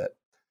little bit,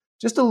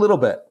 just a little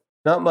bit,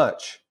 not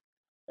much.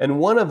 And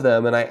one of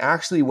them, and I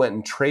actually went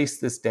and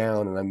traced this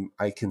down, and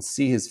I can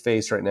see his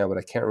face right now, but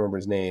I can't remember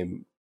his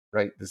name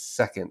right this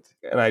second.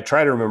 And I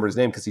try to remember his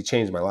name because he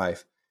changed my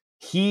life.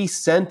 He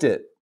sent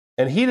it,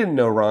 and he didn't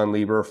know Ron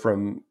Lieber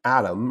from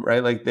Adam,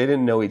 right? Like they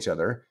didn't know each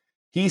other.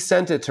 He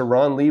sent it to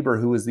Ron Lieber,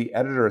 who was the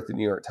editor at the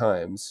New York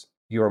Times,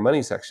 Your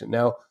Money section.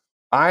 Now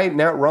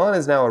Ron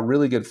is now a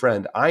really good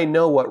friend. I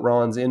know what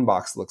Ron's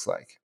inbox looks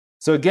like.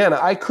 So again,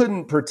 I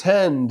couldn't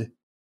pretend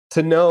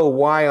to know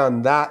why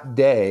on that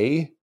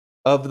day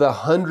of the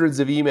hundreds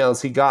of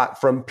emails he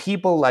got from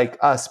people like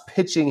us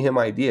pitching him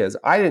ideas.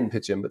 I didn't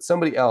pitch him, but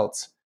somebody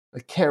else. I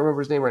can't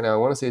remember his name right now. I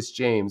want to say it's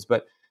James,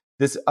 but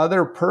this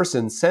other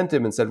person sent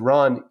him and said,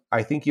 Ron,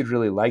 I think you'd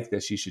really like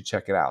this. You should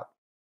check it out.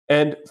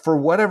 And for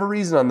whatever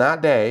reason on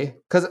that day,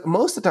 because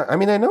most of the time, I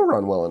mean, I know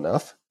Ron well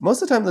enough.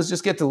 Most of the time, those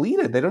just get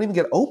deleted. They don't even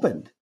get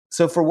opened.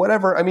 So for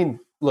whatever, I mean,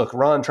 look,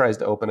 Ron tries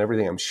to open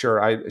everything. I'm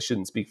sure I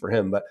shouldn't speak for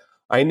him, but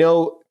I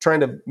know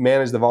trying to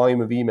manage the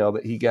volume of email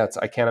that he gets,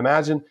 I can't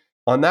imagine.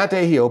 On that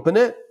day, he opened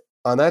it.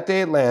 On that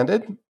day, it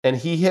landed. And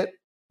he hit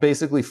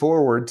basically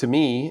forward to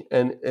me.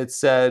 And it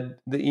said,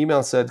 the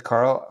email said,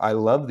 Carl, I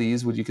love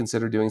these. Would you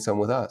consider doing some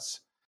with us?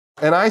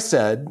 And I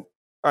said,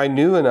 I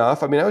knew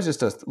enough. I mean, I was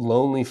just a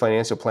lonely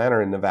financial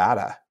planner in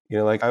Nevada.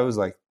 Like I was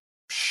like,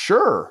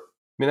 sure.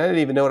 I mean, I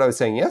didn't even know what I was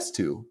saying yes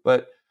to,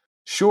 but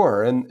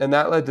sure. And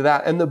that led to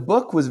that. And the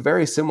book was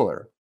very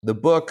similar. The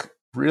book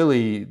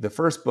really, the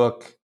first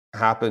book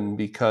happened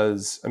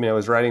because, I mean, I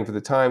was writing for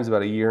the Times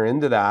about a year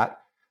into that.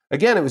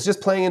 Again, it was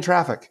just playing in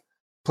traffic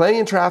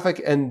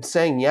and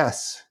saying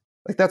yes.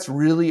 Like that's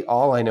really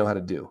all I know how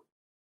to do.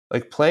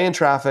 Like play in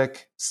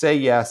traffic, say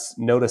yes,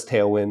 notice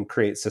tailwind,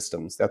 create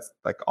systems. That's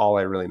like all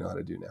I really know how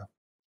to do now.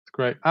 That's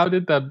great. How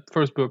did that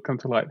first book come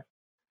to light?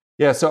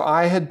 Yeah, so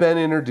I had been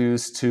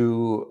introduced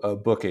to a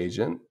book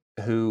agent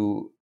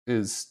who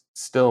is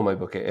still my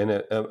book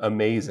agent, and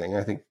amazing.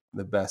 I think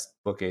the best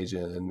book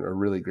agent and a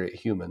really great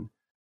human.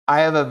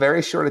 I have a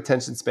very short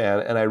attention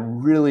span, and I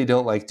really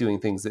don't like doing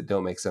things that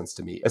don't make sense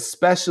to me,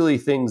 especially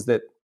things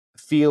that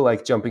feel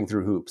like jumping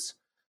through hoops.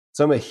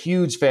 So I'm a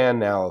huge fan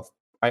now of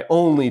I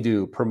only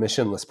do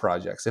permissionless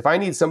projects. If I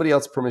need somebody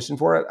else's permission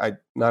for it, I'm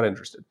not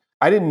interested.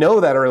 I didn't know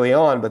that early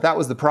on, but that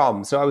was the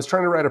problem. So I was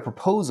trying to write a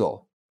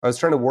proposal. I was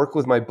trying to work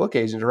with my book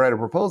agent to write a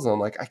proposal. I'm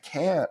like, I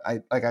can't.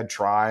 I'd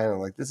try, and I'm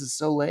like, this is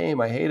so lame.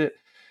 I hate it.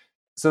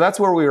 So that's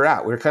where we were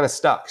at. We were kind of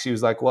stuck. She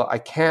was like, well, I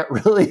can't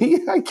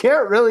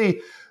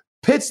really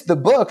pitch the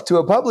book to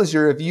a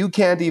publisher if you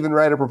can't even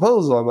write a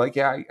proposal. I'm like,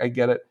 yeah, I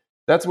get it.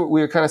 That's what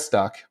we were kind of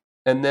stuck.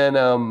 And then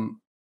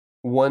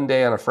one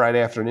day on a Friday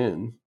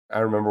afternoon, I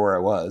remember where I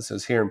was. I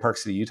was here in Park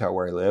City, Utah,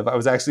 where I live. I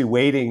was actually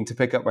waiting to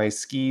pick up my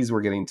skis.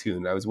 Were getting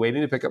tuned. I was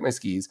waiting to pick up my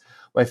skis.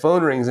 My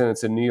phone rings and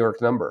it's a New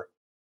York number.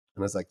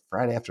 And I was like,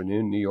 Friday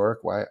afternoon, New York?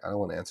 Why? I don't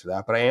want to answer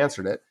that. But I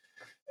answered it.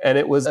 And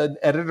it was an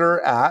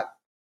editor at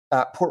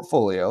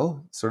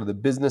Portfolio, sort of the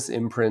business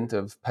imprint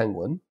of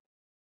Penguin.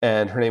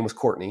 And her name was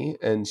Courtney.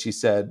 And she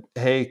said,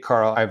 hey,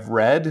 Carl, I've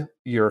read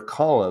your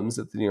columns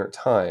at the New York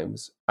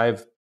Times.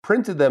 I've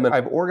printed them and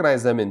I've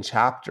organized them in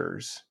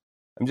chapters.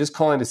 I'm just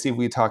calling to see if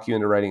we could talk you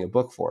into writing a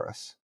book for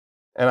us.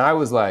 And I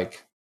was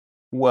like,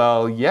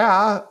 well,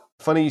 yeah,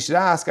 funny you should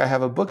ask. I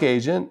have a book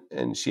agent.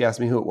 And she asked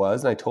me who it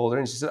was. And I told her,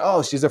 and she said,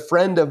 oh, she's a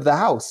friend of the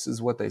house,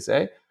 is what they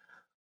say.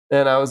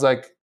 And I was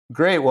like,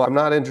 great. Well, I'm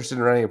not interested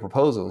in writing a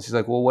proposal. And she's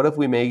like, well, what if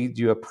we made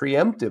you a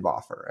preemptive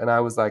offer? And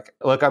I was like,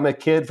 look, I'm a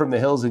kid from the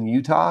hills in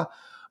Utah.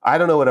 I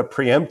don't know what a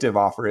preemptive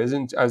offer is.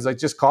 And I was like,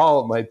 just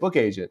call my book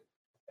agent.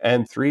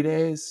 And 3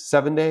 days,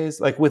 7 days,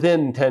 like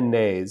within 10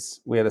 days,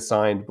 we had a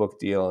signed book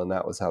deal. And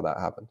that was how that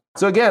happened.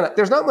 So again,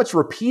 there's not much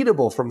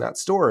repeatable from that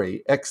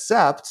story,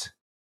 except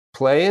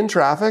play in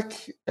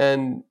traffic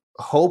and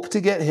hope to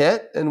get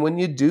hit. And when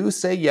you do,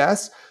 say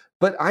yes.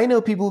 But I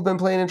know people who've been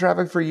playing in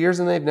traffic for years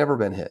and they've never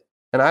been hit.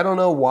 And I don't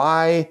know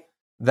why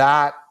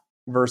that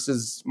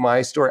versus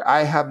my story.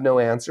 I have no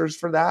answers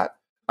for that.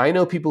 I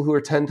know people who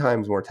are 10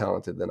 times more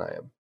talented than I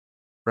am,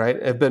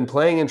 right? Have been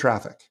playing in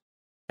traffic.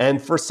 And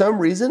for some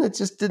reason, it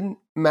just didn't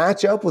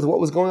match up with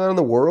what was going on in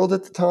the world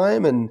at the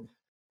time. And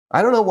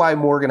I don't know why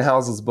Morgan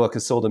Housel's book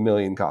has sold 1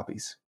 million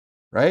copies,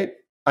 right?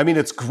 I mean,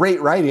 it's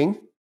great writing,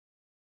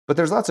 but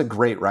there's lots of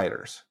great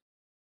writers.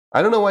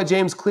 I don't know why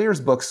James Clear's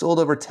book sold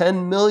over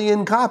 10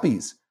 million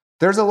copies.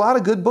 There's a lot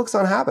of good books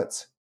on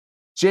habits.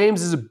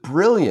 James is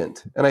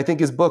brilliant, and I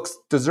think his book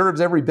deserves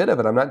every bit of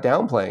it. I'm not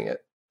downplaying it.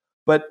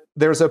 But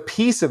there's a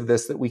piece of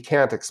this that we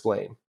can't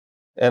explain.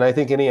 And I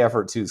think any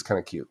effort to is kind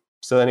of cute.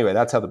 So anyway,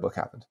 that's how the book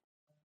happened.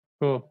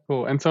 Cool.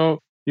 And so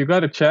you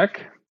got a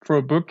check for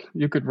a book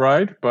you could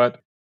write,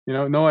 but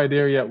no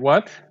idea yet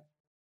what.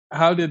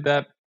 How did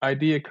that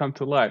idea come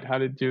to light? How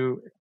did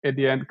you, at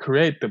the end,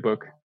 create the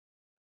book?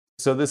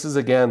 So this is,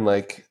 again,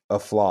 like a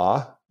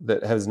flaw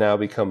that has now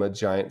become a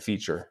giant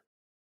feature.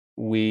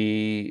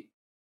 We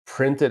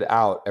printed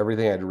out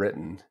everything I'd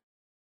written,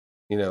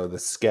 the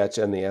sketch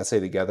and the essay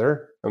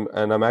together.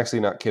 And I'm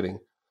actually not kidding.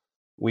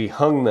 We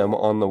hung them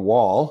on the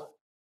wall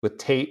with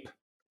tape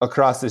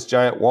across this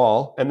giant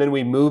wall, and then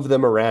we moved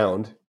them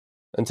around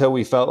until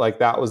we felt like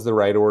that was the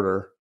right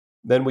order.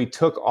 Then we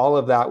took all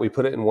of that, we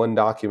put it in one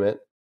document.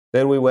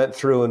 Then we went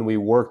through and we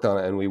worked on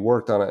it and we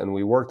worked on it and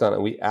we worked on it.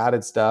 We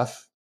added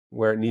stuff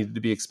where it needed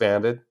to be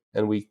expanded,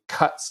 and we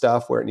cut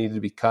stuff where it needed to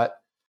be cut.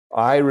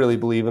 I really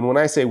believe, and when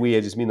I say we,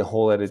 I just mean the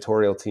whole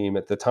editorial team.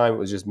 At the time, it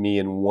was just me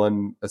and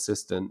one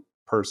assistant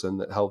person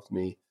that helped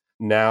me.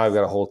 Now I've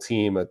got a whole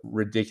team, a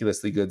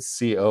ridiculously good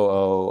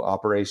COO,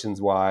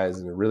 operations-wise,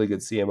 and a really good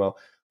CMO.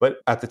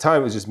 But at the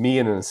time, it was just me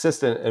and an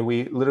assistant, and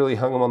we literally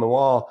hung them on the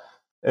wall.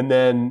 And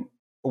then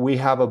we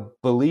have a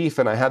belief,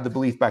 and I had the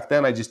belief back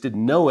then, I just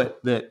didn't know it,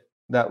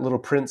 that little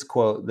Prince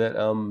quote that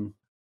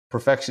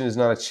perfection is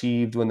not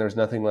achieved when there's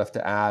nothing left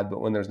to add, but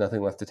when there's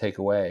nothing left to take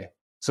away.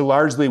 So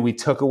largely we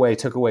took away,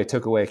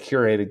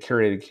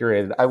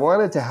 curated. I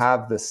wanted to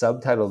have the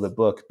subtitle of the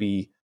book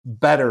be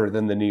better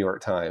than the New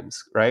York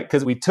Times, right?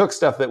 Because we took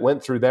stuff that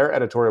went through their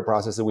editorial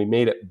process and we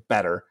made it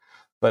better.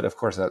 But of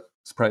course,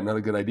 that's probably not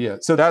a good idea.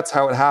 So that's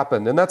how it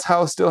happened. And that's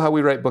still how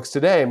we write books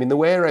today. I mean, the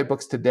way I write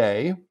books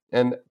today,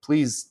 and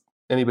please,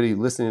 anybody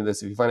listening to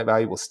this, if you find it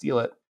valuable, steal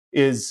it,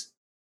 is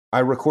I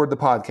record the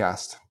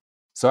podcast.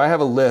 So I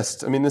have a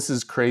list. I mean, this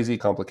is crazy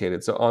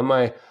complicated. So on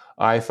my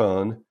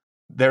iPhone,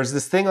 there's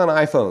this thing on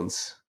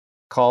iPhones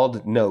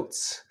called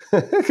Notes.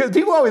 Because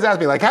people always ask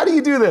me, like, how do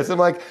you do this? I'm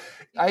like,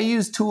 I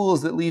use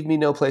tools that leave me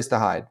no place to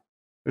hide.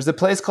 There's a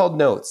place called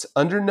Notes.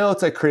 Under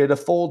Notes, I create a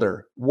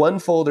folder. One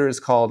folder is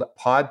called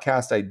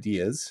Podcast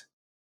Ideas.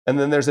 And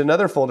then there's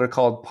another folder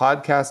called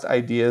Podcast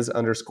Ideas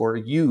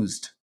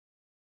 _used.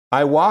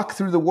 I walk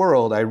through the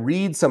world. I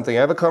read something.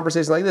 I have a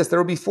conversation like this. There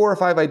will be 4 or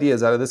 5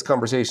 ideas out of this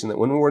conversation that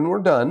when we're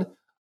done,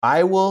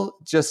 I will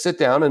just sit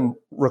down and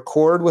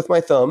record with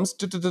my thumbs,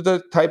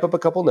 type up a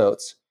couple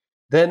notes.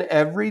 Then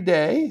every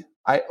day,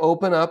 I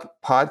open up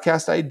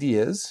Podcast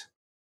Ideas.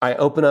 I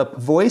open up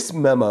voice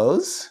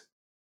memos,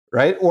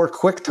 right? Or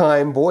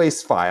QuickTime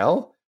voice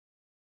file.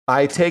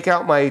 I take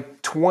out my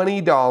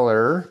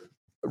 $20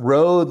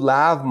 Rode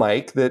Lav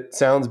mic that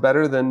sounds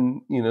better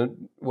than,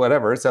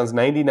 whatever. It sounds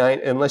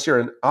 99. Unless you're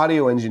an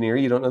audio engineer,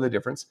 you don't know the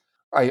difference.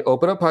 I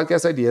open up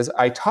Podcast Ideas.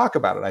 I talk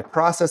about it. I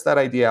process that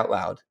idea out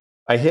loud.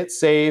 I hit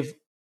save,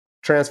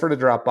 transfer to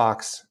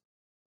Dropbox,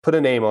 put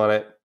a name on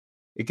it,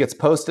 It gets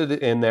posted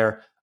in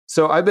there.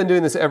 So I've been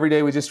doing this every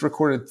day. We just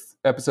recorded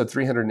episode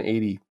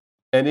 380.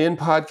 And in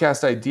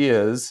Podcast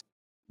Ideas,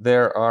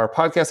 there are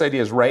podcast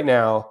ideas right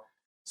now.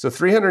 So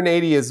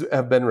 380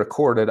 have been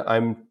recorded.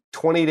 I'm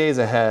 20 days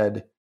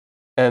ahead,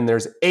 and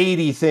there's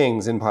 80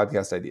 things in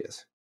Podcast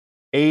Ideas,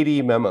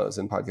 80 memos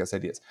in Podcast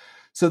Ideas.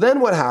 So then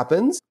what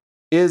happens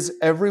is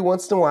every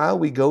once in a while,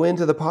 we go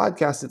into the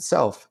podcast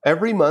itself.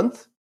 Every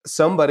month,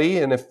 somebody,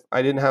 and if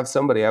I didn't have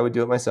somebody, I would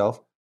do it myself,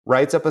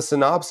 writes up a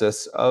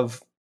synopsis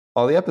of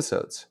all the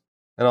episodes.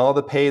 And all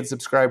the paid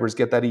subscribers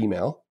get that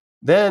email.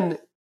 Then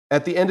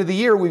at the end of the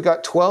year, we've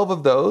got 12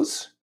 of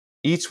those,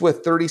 each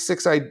with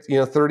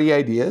 30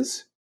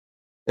 ideas.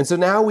 And so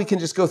now we can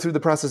just go through the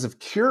process of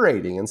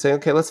curating and say,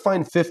 okay, let's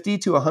find 50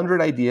 to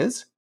 100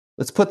 ideas.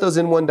 Let's put those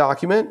in one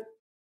document.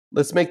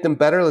 Let's make them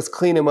better. Let's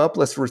clean them up.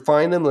 Let's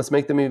refine them. Let's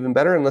make them even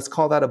better. And let's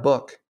call that a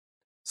book.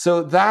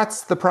 So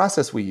that's the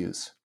process we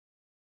use,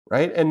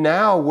 right? And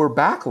now we're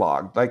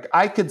backlogged. Like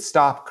I could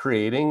stop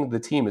creating. The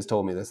team has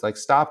told me this, like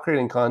stop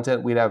creating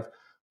content.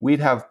 We'd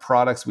have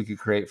products we could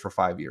create for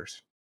 5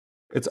 years.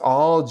 It's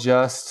all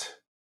just,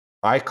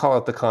 I call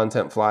it the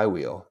content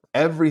flywheel.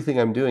 Everything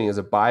I'm doing is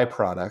a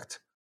byproduct.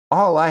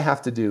 All I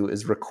have to do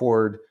is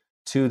record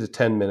 2 to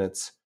 10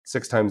 minutes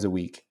 6 times a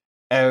week.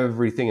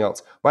 Everything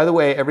else. By the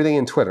way, everything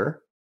in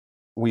Twitter,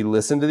 we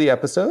listen to the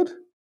episode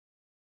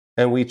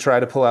and we try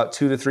to pull out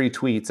 2 to 3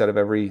 tweets out of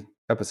every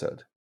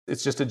episode.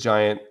 It's just a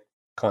giant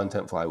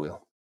content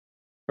flywheel.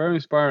 Very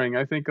inspiring.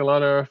 I think a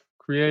lot of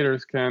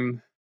creators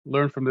can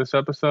learn from this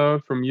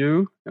episode, from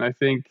you. And I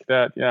think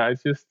that,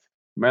 it's just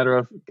a matter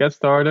of get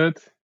started.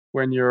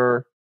 When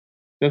you're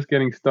just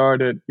getting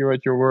started, you're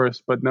at your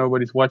worst, but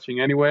nobody's watching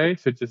anyway.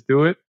 So just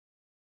do it.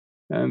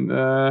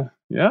 And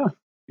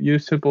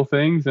use simple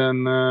things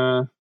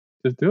and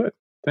just do it.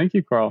 Thank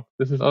you, Carl.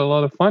 This is a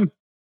lot of fun.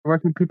 Where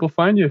can people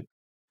find you?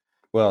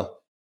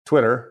 Well,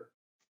 Twitter,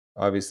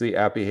 obviously,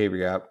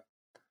 @BehaviorGap.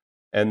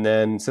 And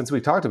then since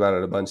we talked about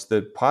it a bunch,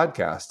 the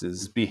podcast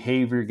is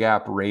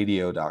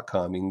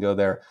behaviorgapradio.com. You can go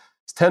there.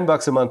 It's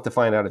 $10 a month to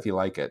find out if you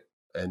like it.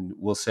 And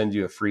we'll send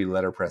you a free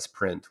letterpress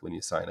print when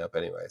you sign up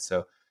anyway.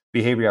 So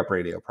Behavior Gap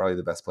Radio, probably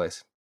the best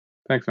place.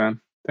 Thanks,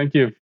 man. Thank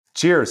you.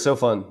 Cheers. So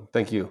fun.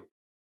 Thank you.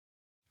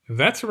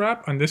 That's a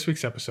wrap on this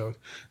week's episode.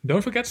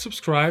 Don't forget to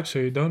subscribe so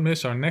you don't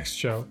miss our next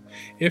show.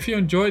 If you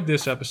enjoyed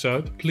this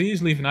episode,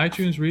 please leave an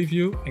iTunes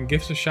review and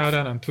give us a shout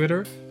out on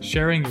Twitter,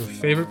 sharing your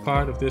favorite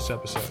part of this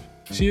episode.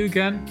 See you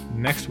again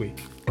next week.